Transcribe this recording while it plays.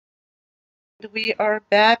We are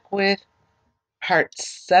back with part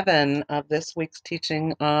 7 of this week's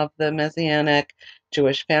teaching of the Messianic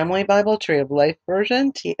Jewish Family Bible Tree of Life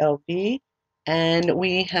version, TLV, and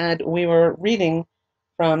we were reading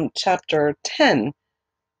from chapter 10.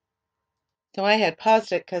 So I had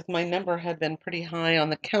paused it because my number had been pretty high on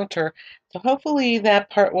the counter. So hopefully that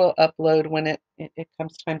part will upload when it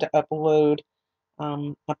comes time to upload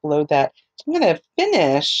that. So I'm going to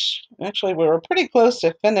finish. Actually, we were pretty close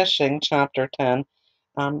to finishing chapter 10.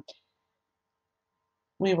 Um,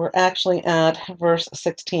 We were actually at verse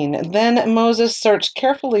 16. Then Moses searched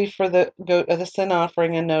carefully for the goat of the sin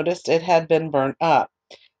offering and noticed it had been burnt up.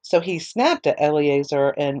 So he snapped at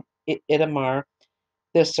Eleazar and Ithamar,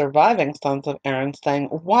 the surviving sons of Aaron, saying,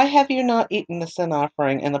 "Why have you not eaten the sin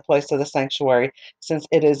offering in the place of the sanctuary, since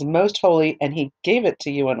it is most holy, and he gave it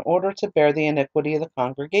to you in order to bear the iniquity of the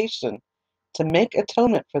congregation, to make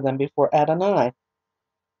atonement for them before Adonai?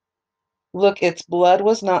 Look, its blood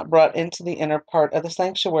was not brought into the inner part of the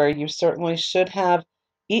sanctuary. You certainly should have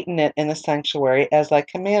eaten it in the sanctuary as I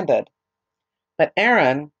commanded." But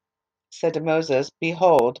Aaron said to Moses,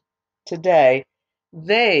 "Behold, today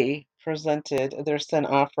they presented their sin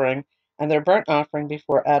offering and their burnt offering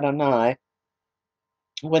before Adonai.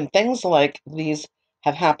 When things like these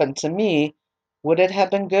have happened to me, would it have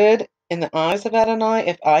been good in the eyes of Adonai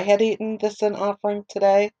if I had eaten the sin offering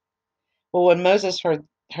today?" Well, when Moses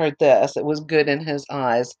heard this, it was good in his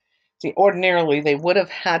eyes. See, ordinarily they would have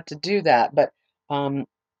had to do that, but um,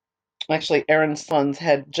 actually Aaron's sons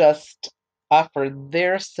had just offered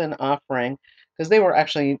their sin offering because they were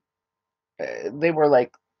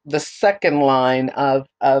like the second line of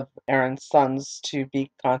Aaron's sons to be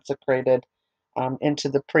consecrated into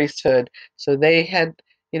the priesthood. So they had,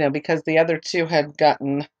 because the other two had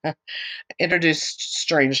gotten introduced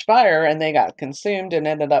strange fire and they got consumed and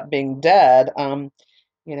ended up being dead.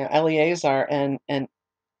 Eleazar and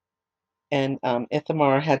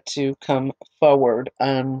Ithamar had to come forward.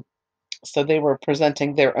 So they were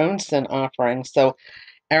presenting their own sin offering. So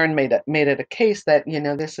Aaron made it a case that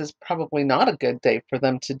this is probably not a good day for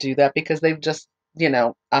them to do that because they've just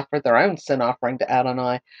offered their own sin offering to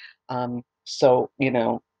Adonai. So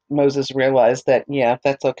Moses realized that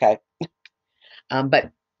that's okay.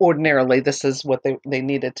 But ordinarily this is what they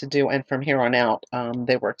needed to do, and from here on out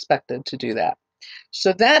they were expected to do that.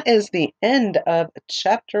 So that is the end of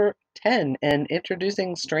chapter 10 and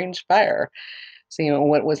introducing strange fire. So,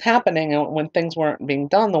 what was happening when things weren't being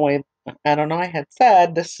done the way Adonai had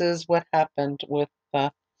said. This is what happened with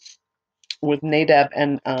Nadab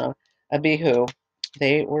and Abihu.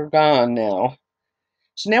 They were gone now.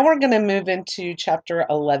 So now we're going to move into chapter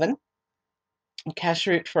 11,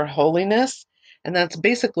 Kashrut for holiness. And that's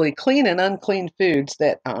basically clean and unclean foods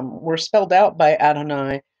that were spelled out by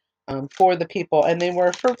Adonai for the people. And they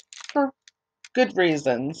were for good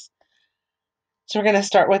reasons. So we're going to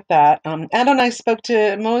start with that. Adonai spoke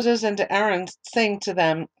to Moses and to Aaron, saying to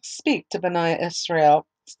them, "Speak to Bnei Israel,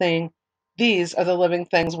 saying, these are the living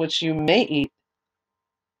things which you may eat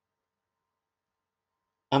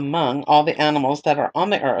among all the animals that are on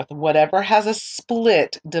the earth. Whatever has a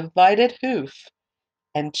split, divided hoof,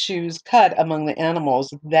 and chews cud among the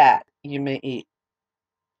animals, that you may eat.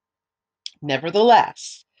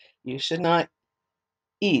 Nevertheless, you should not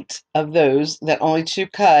eat of those that only chew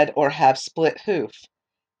cud or have split hoof.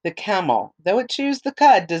 The camel, though it chews the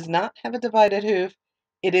cud, does not have a divided hoof.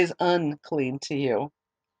 It is unclean to you.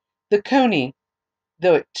 The coney,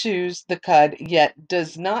 though it chews the cud, yet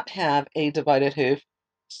does not have a divided hoof,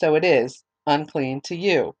 so it is unclean to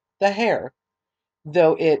you. The hare,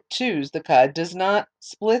 though it chews the cud, does not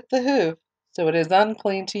split the hoof, so it is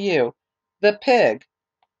unclean to you. The pig,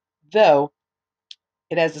 though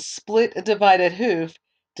it has a split, divided hoof,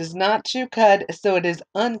 does not chew cud, so it is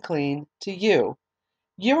unclean to you.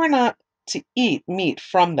 You are not to eat meat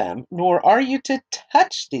from them, nor are you to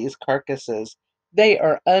touch these carcasses. They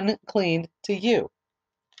are unclean to you.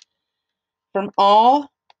 From all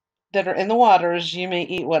that are in the waters you may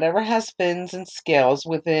eat whatever has fins and scales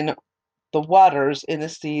within the waters, in the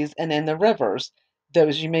seas and in the rivers.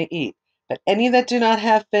 Those you may eat. But any that do not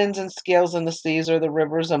have fins and scales in the seas or the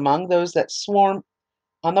rivers, among those that swarm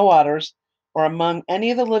on the waters, or among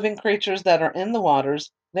any of the living creatures that are in the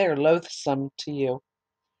waters, they are loathsome to you.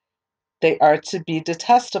 They are to be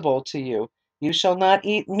detestable to you. You shall not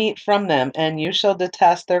eat meat from them, and you shall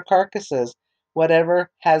detest their carcasses.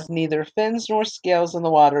 Whatever has neither fins nor scales in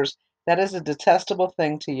the waters, that is a detestable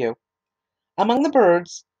thing to you. Among the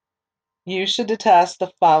birds, you should detest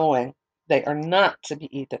the following. They are not to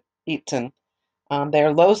be eaten. They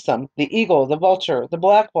are loathsome: the eagle, the vulture, the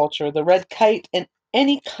black vulture, the red kite, and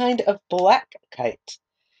any kind of black kite.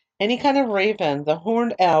 any kind of raven, the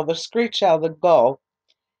horned owl, the screech owl, the gull,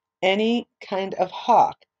 any kind of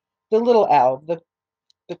hawk, the little owl, the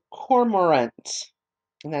cormorant,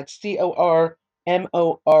 and that's Cormorant,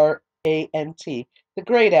 the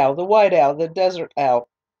great owl, the white owl, the desert owl,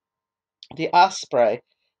 the osprey,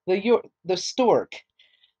 the stork,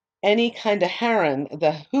 any kind of heron,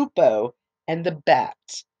 the hoopoe, and the bat.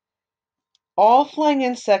 All flying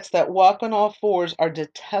insects that walk on all fours are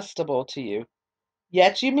detestable to you.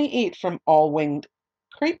 Yet you may eat from all winged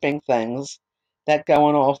creeping things that go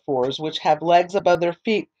on all fours, which have legs above their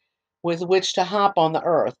feet with which to hop on the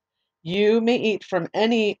earth. You may eat from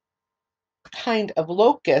any kind of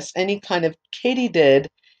locust, any kind of katydid,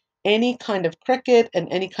 any kind of cricket, and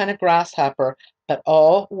any kind of grasshopper, but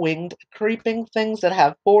all winged creeping things that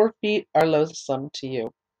have 4 feet are loathsome to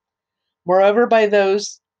you. Moreover, by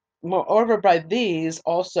these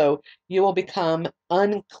also you will become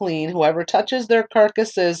unclean. Whoever touches their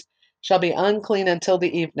carcasses shall be unclean until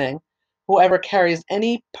the evening. Whoever carries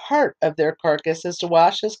any part of their carcass is to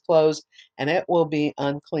wash his clothes, and it will be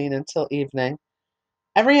unclean until evening.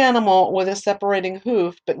 Every animal with a separating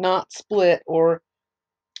hoof, but not split, or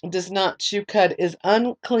does not chew cud, is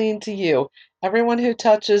unclean to you. Everyone who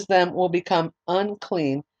touches them will become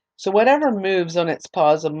unclean. So whatever moves on its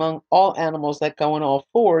paws among all animals that go on all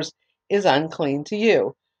fours is unclean to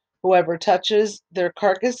you. Whoever touches their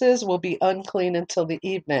carcasses will be unclean until the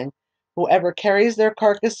evening. Whoever carries their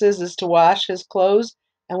carcasses is to wash his clothes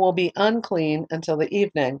and will be unclean until the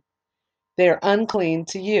evening. They are unclean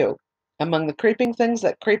to you. Among the creeping things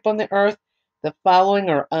that creep on the earth, the following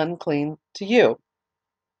are unclean to you: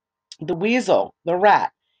 the weasel, the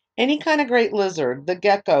rat, any kind of great lizard, the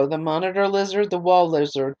gecko, the monitor lizard, the wall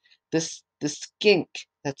lizard, the skink,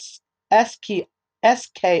 that's skink,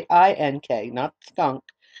 not skunk,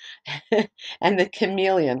 and the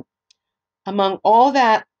chameleon. Among all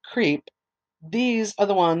that creep, these are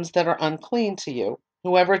the ones that are unclean to you.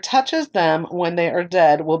 Whoever touches them when they are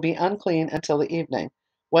dead will be unclean until the evening.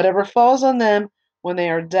 Whatever falls on them when they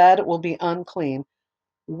are dead will be unclean,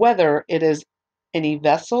 whether it is any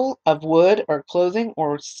vessel of wood or clothing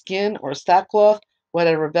or skin or sackcloth,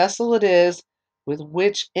 whatever vessel it is with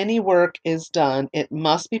which any work is done, it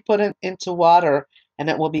must be put into water, and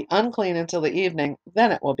it will be unclean until the evening,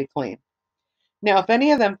 then it will be clean. Now, if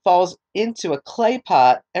any of them falls into a clay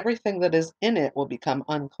pot, everything that is in it will become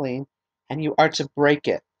unclean, and you are to break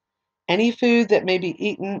it. Any food that may be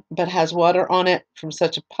eaten but has water on it from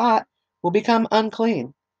such a pot will become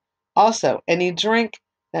unclean. Also, any drink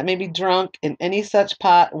that may be drunk in any such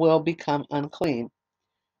pot will become unclean.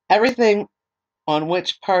 Everything on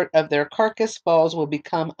which part of their carcass falls will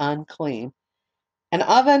become unclean. An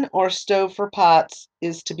oven or stove for pots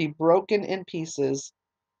is to be broken in pieces.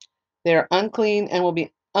 They are unclean and will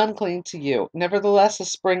be unclean to you. Nevertheless, a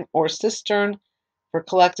spring or cistern for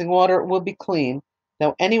collecting water will be clean,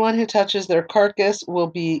 though anyone who touches their carcass will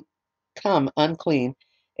become unclean.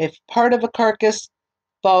 If part of a carcass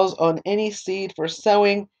falls on any seed for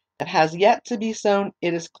sowing that has yet to be sown,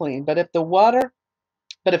 it is clean. But if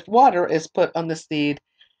water is put on the seed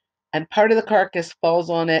and part of the carcass falls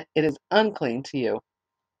on it, it is unclean to you.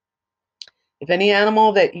 If any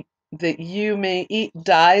animal that you may eat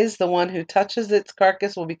dies, the one who touches its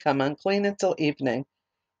carcass will become unclean until evening.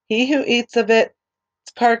 He who eats of its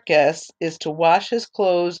carcass is to wash his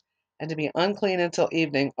clothes and to be unclean until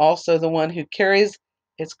evening. Also, the one who carries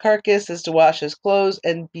its carcass is to wash his clothes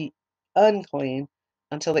and be unclean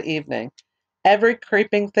until the evening. Every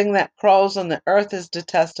creeping thing that crawls on the earth is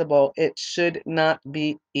detestable. It should not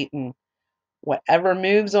be eaten. Whatever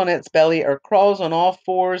moves on its belly or crawls on all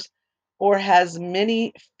fours or has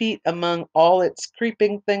many feet among all its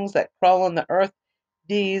creeping things that crawl on the earth,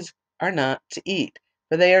 these are not to eat,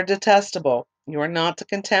 for they are detestable. You are not to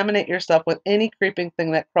contaminate yourself with any creeping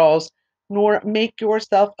thing that crawls, nor make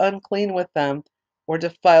yourself unclean with them or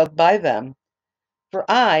defiled by them. For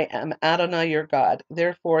I am Adonai your God.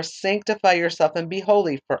 Therefore sanctify yourself and be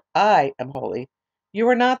holy, for I am holy. You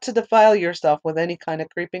are not to defile yourself with any kind of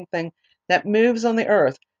creeping thing that moves on the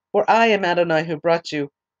earth, for I am Adonai who brought you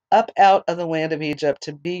up out of the land of Egypt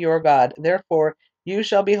to be your God. Therefore you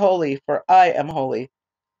shall be holy, for I am holy.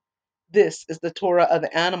 This is the Torah of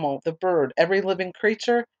the animal, the bird, every living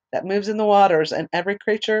creature that moves in the waters, and every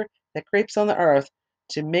creature that creeps on the earth,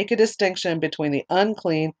 to make a distinction between the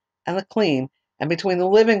unclean and the clean, and between the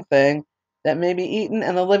living thing that may be eaten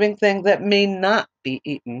and the living thing that may not be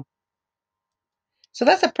eaten. So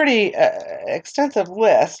that's a pretty extensive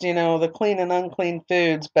list, the clean and unclean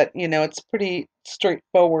foods, but, it's pretty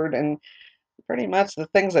straightforward and pretty much the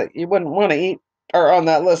things that you wouldn't want to eat are on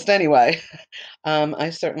that list anyway. I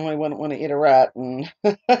certainly wouldn't want to eat a rat and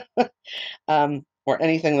or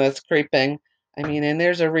anything that's creeping. I mean, and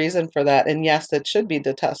there's a reason for that. And yes, it should be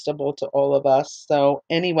detestable to all of us. So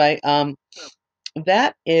anyway,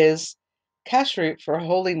 that is kashrut for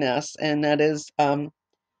holiness, and that is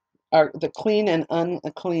are the clean and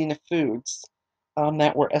unclean foods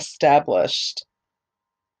that were established.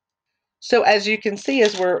 So as you can see,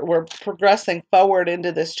 as we're progressing forward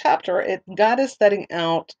into this chapter, God is setting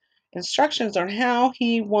out instructions on how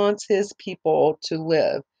He wants His people to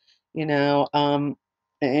live. You know,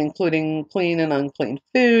 including clean and unclean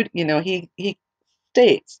food. You know, He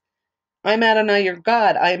states, "I'm Adonai your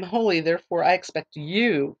God. I am holy. Therefore, I expect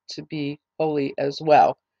you to be holy as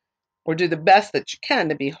well, or do the best that you can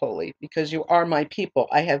to be holy, because you are my people.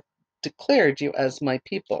 I have declared you as my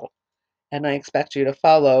people, and I expect you to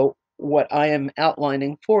follow what I am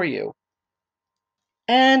outlining for you."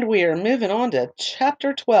 And we are moving on to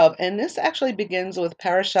chapter 12, and this actually begins with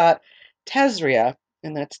Parashat Tazria,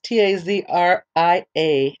 and that's Tazria,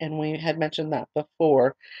 and we had mentioned that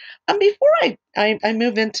before. Before I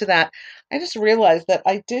move into that, I just realized that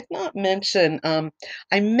I did not mention,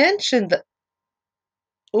 I mentioned the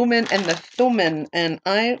Urim and the Thummim, and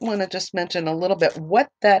I want to just mention a little bit what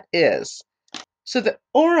that is. So the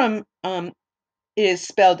Urim is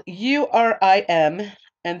spelled Urim,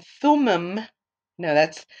 and Thummim, no,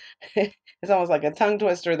 that's it's almost like a tongue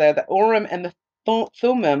twister there. The Urim and the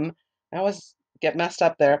Thummim, I always get messed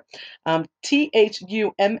up there. Thummim.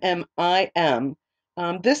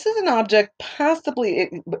 This is an object, possibly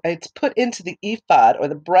it's put into the ephod or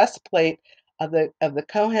the breastplate of the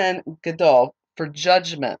Kohen Gadol for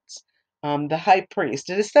judgments. The high priest.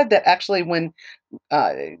 It is said that actually when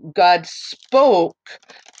uh, God spoke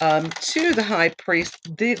to the high priest,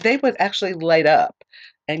 they would actually light up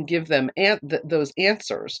and give them those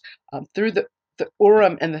answers through the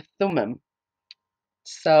Urim and the Thummim.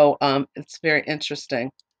 So it's very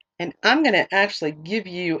interesting. And I'm going to actually give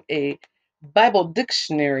you a Bible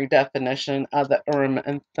dictionary definition of the Urim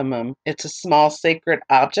and Thummim. It's a small sacred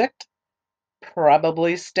object,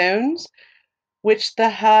 probably stones, which the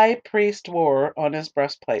high priest wore on his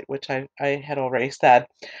breastplate, which I had already said.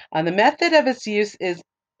 The method of its use is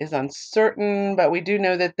uncertain, but we do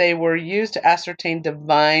know that they were used to ascertain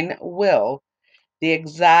divine will. The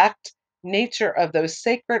exact nature of those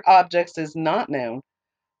sacred objects is not known.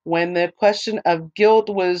 When the question of guilt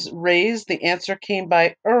was raised, the answer came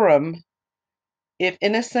by Urim. If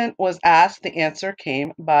innocent was asked, the answer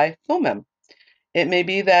came by Thummim. It may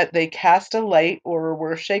be that they cast a light or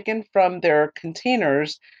were shaken from their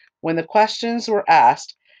containers when the questions were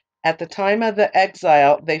asked. At the time of the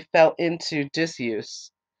exile, they fell into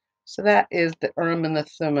disuse. So that is the Urim and the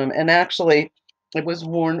Thummim. And actually, it was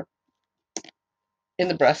worn in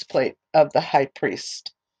the breastplate of the high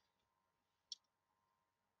priest.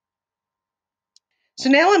 So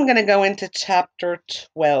now I'm going to go into chapter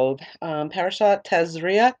 12, Parashat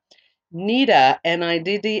Tazria, Nida,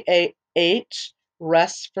 Niddah,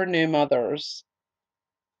 rest for new mothers.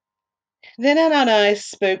 Then Adonai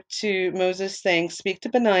spoke to Moses, saying, "Speak to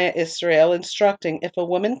Benaiah Israel, instructing, if a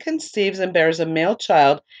woman conceives and bears a male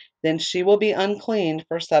child, then she will be unclean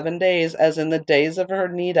for 7 days, as in the days of her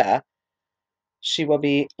niddah she will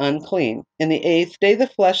be unclean. In the 8th day the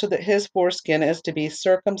flesh of his foreskin is to be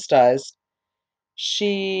circumcised.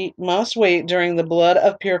 She must wait during the blood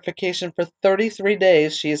of purification for 33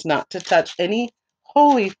 days. She is not to touch any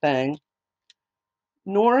holy thing,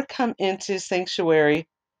 nor come into sanctuary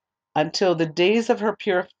until the days of her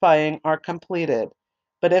purifying are completed.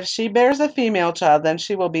 But if she bears a female child, then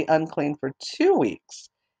she will be unclean for 2 weeks,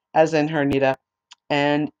 as in her niddah,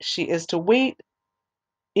 and she is to wait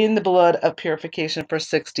in the blood of purification for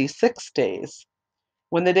 66 days.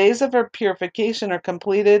 When the days of her purification are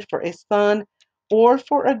completed for a son or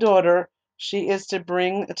for a daughter, she is to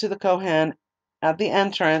bring to the Kohen at the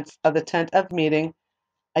entrance of the tent of meeting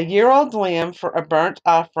a year-old lamb for a burnt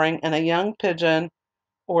offering and a young pigeon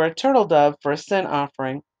or a turtle dove for a sin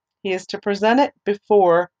offering. He is to present it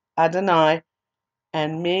before Adonai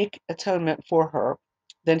and make atonement for her.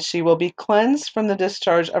 Then she will be cleansed from the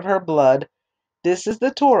discharge of her blood. This is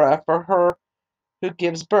the Torah for her who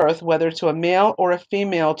gives birth, whether to a male or a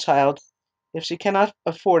female child. If she cannot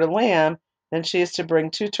afford a lamb, then she is to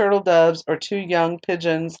bring 2 turtle doves or 2 young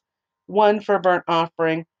pigeons, one for a burnt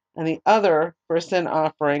offering and the other for a sin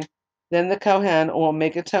offering. Then the Kohen will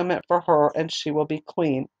make atonement for her, and she will be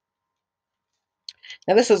clean.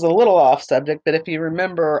 Now, this is a little off subject, but if you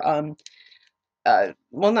remember,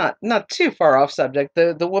 well, not too far off subject.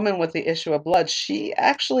 The woman with the issue of blood, she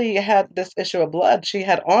actually had this issue of blood. She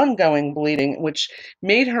had ongoing bleeding, which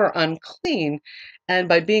made her unclean. And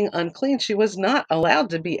by being unclean, she was not allowed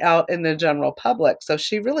to be out in the general public. So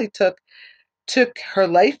she really took her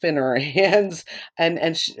life in her hands,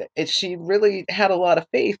 and she really had a lot of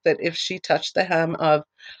faith that if she touched the hem of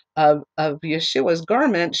Yeshua's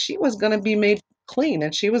garment, she was going to be made clean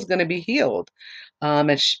and she was going to be healed.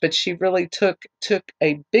 But she really took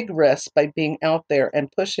a big risk by being out there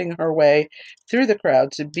and pushing her way through the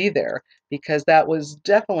crowd to be there, because that was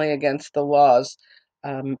definitely against the laws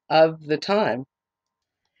of the time.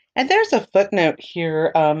 And there's a footnote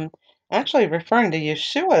here, actually referring to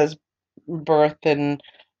Yeshua's birth,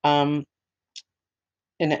 um,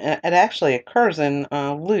 and it actually occurs in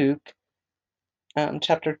Luke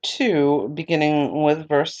chapter 2, beginning with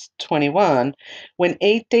verse 21. When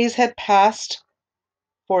 8 days had passed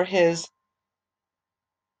for his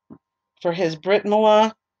Brit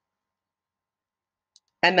Milah,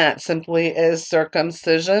 and that simply is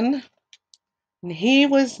circumcision, he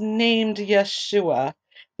was named Yeshua,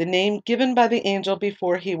 the name given by the angel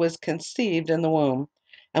before he was conceived in the womb.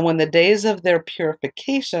 And when the days of their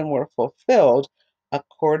purification were fulfilled,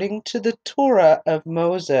 according to the Torah of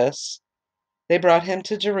Moses, they brought him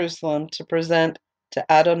to Jerusalem to present to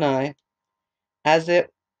Adonai, as it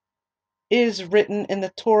is written in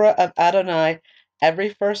the Torah of Adonai,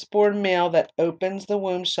 every firstborn male that opens the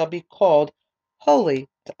womb shall be called holy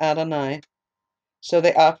to Adonai. So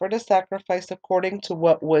they offered a sacrifice according to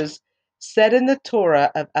what was said in the Torah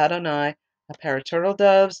of Adonai, a pair of turtle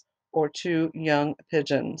doves or two young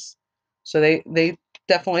pigeons. So they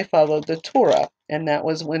definitely followed the Torah, and that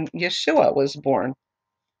was when Yeshua was born.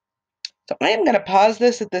 So I am going to pause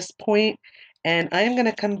this at this point, and I am going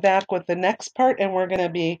to come back with the next part, and we're going to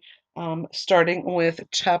be starting with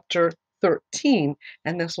chapter 13,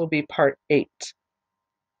 and this will be part 8.